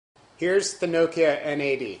Here's the Nokia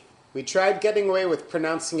N80. We tried getting away with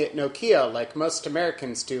pronouncing it Nokia like most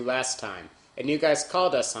Americans do last time, and you guys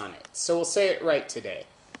called us on it, so we'll say it right today.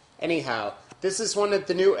 Anyhow, this is one of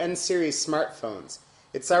the new N-series smartphones.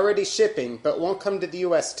 It's already shipping, but won't come to the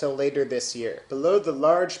US till later this year. Below the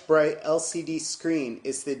large, bright LCD screen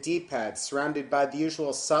is the D-pad surrounded by the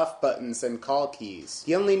usual soft buttons and call keys.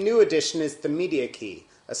 The only new addition is the media key,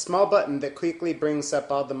 a small button that quickly brings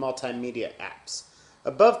up all the multimedia apps.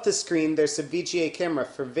 Above the screen, there's a VGA camera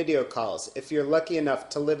for video calls if you're lucky enough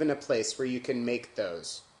to live in a place where you can make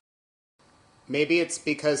those. Maybe it's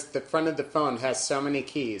because the front of the phone has so many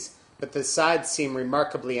keys, but the sides seem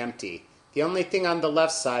remarkably empty. The only thing on the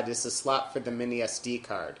left side is a slot for the mini SD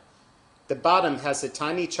card. The bottom has a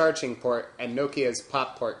tiny charging port and Nokia's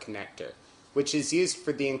pop port connector, which is used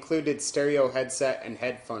for the included stereo headset and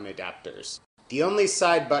headphone adapters. The only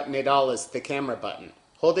side button at all is the camera button.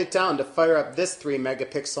 Hold it down to fire up this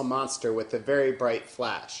 3-megapixel monster with a very bright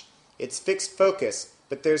flash. It's fixed focus,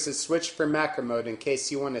 but there's a switch for macro mode in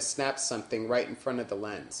case you want to snap something right in front of the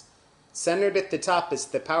lens. Centered at the top is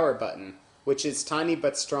the power button, which is tiny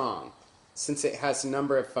but strong, since it has a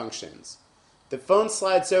number of functions. The phone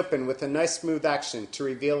slides open with a nice smooth action to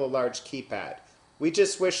reveal a large keypad. We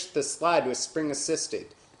just wish the slide was spring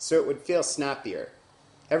assisted, so it would feel snappier.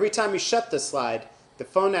 Every time you shut the slide, the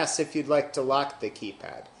phone asks if you'd like to lock the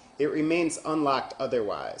keypad. It remains unlocked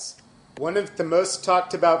otherwise. One of the most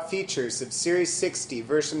talked about features of Series 60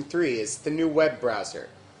 version 3 is the new web browser.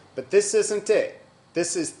 But this isn't it.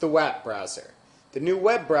 This is the WAP browser. The new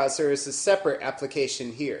web browser is a separate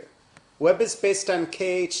application here. Web is based on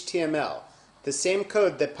KHTML, the same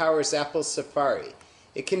code that powers Apple's Safari.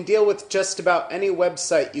 It can deal with just about any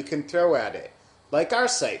website you can throw at it, like our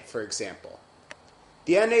site, for example.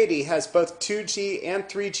 The N80 has both 2G and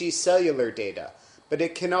 3G cellular data, but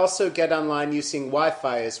it can also get online using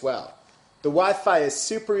Wi-Fi as well. The Wi-Fi is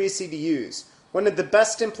super easy to use, one of the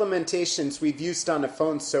best implementations we've used on a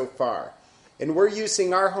phone so far, and we're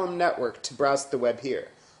using our home network to browse the web here.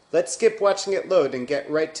 Let's skip watching it load and get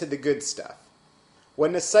right to the good stuff.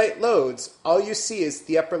 When a site loads, all you see is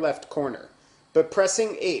the upper left corner, but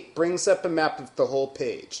pressing 8 brings up a map of the whole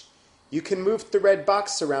page. You can move the red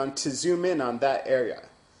box around to zoom in on that area.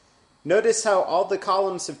 Notice how all the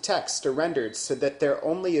columns of text are rendered so that they're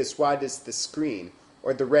only as wide as the screen,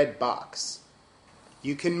 or the red box.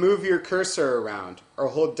 You can move your cursor around, or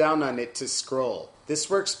hold down on it to scroll. This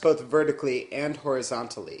works both vertically and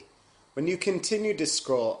horizontally. When you continue to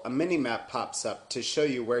scroll, a minimap pops up to show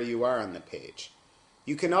you where you are on the page.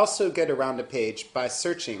 You can also get around a page by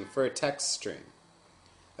searching for a text string.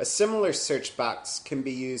 A similar search box can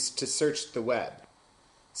be used to search the web.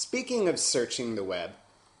 Speaking of searching the web,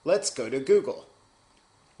 let's go to Google.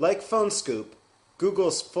 Like PhoneScoop,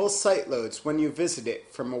 Google's full site loads when you visit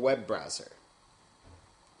it from a web browser.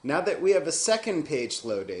 Now that we have a second page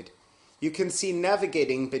loaded, you can see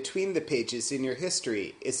navigating between the pages in your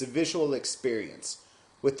history is a visual experience,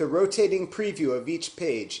 with the rotating preview of each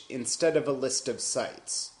page instead of a list of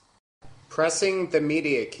sites. Pressing the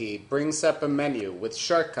media key brings up a menu with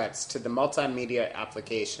shortcuts to the multimedia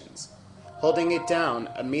applications. Holding it down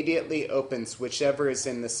immediately opens whichever is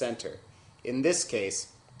in the center, in this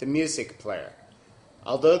case, the music player.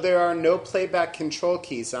 Although there are no playback control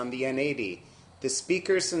keys on the N80, the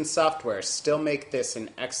speakers and software still make this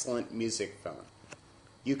an excellent music phone.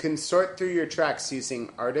 You can sort through your tracks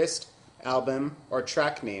using artist, album, or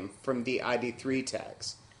track name from the ID3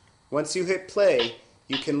 tags. Once you hit play,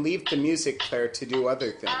 you can leave the music player to do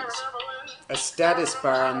other things. A status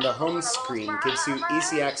bar on the home screen gives you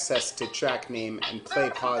easy access to track name and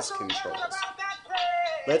play-pause controls.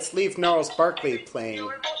 Let's leave Gnarls Barkley playing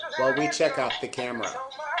while we check out the camera.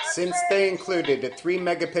 Since they included a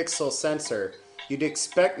 3-megapixel sensor, you'd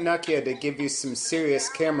expect Nokia to give you some serious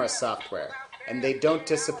camera software, and they don't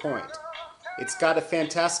disappoint. It's got a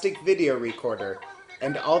fantastic video recorder,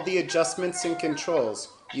 and all the adjustments and controls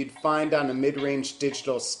you'd find on a mid-range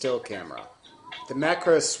digital still camera. The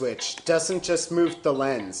macro switch doesn't just move the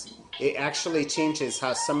lens, it actually changes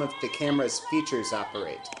how some of the camera's features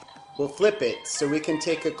operate. We'll flip it so we can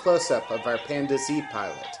take a close-up of our Panda Z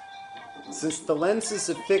pilot. Since the lens is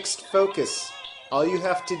a fixed focus, all you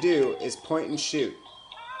have to do is point and shoot.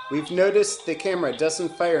 We've noticed the camera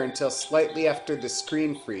doesn't fire until slightly after the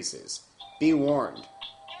screen freezes. Be warned.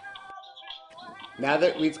 Now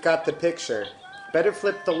that we've got the picture, better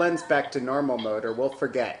flip the lens back to normal mode or we'll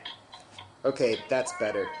forget. Okay, that's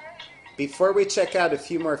better. Before we check out a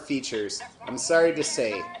few more features, I'm sorry to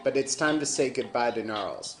say, but it's time to say goodbye to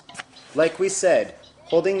Gnarls. Like we said,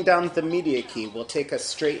 holding down the media key will take us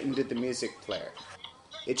straight into the music player.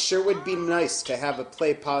 It sure would be nice to have a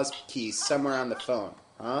play-pause key somewhere on the phone,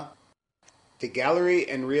 huh? The gallery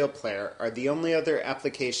and reel player are the only other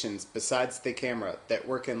applications besides the camera that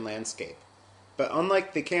work in landscape. But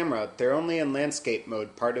unlike the camera, they're only in landscape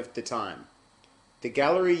mode part of the time. The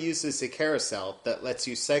gallery uses a carousel that lets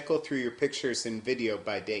you cycle through your pictures and video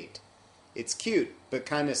by date. It's cute, but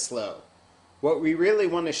kinda slow. What we really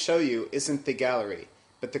want to show you isn't the gallery,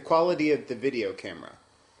 but the quality of the video camera.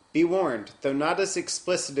 Be warned, though not as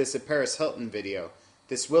explicit as a Paris Hilton video,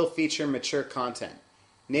 this will feature mature content,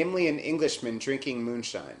 namely an Englishman drinking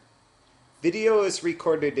moonshine. Video is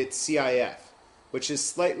recorded at CIF, which is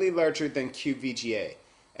slightly larger than QVGA,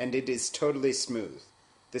 and it is totally smooth.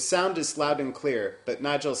 The sound is loud and clear, but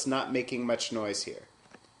Nigel's not making much noise here.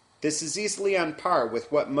 This is easily on par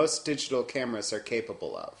with what most digital cameras are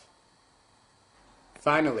capable of.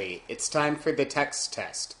 Finally, it's time for the text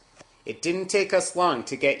test. It didn't take us long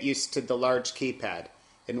to get used to the large keypad,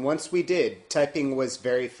 and once we did, typing was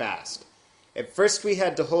very fast. At first we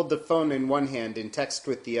had to hold the phone in one hand and text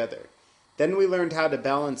with the other. Then we learned how to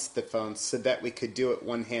balance the phone so that we could do it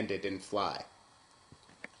one-handed and fly.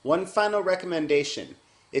 One final recommendation.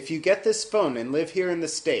 If you get this phone and live here in the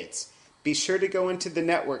States, be sure to go into the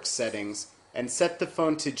network settings and set the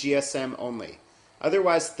phone to GSM only.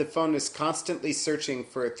 Otherwise, the phone is constantly searching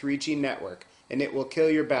for a 3G network and it will kill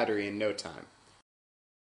your battery in no time.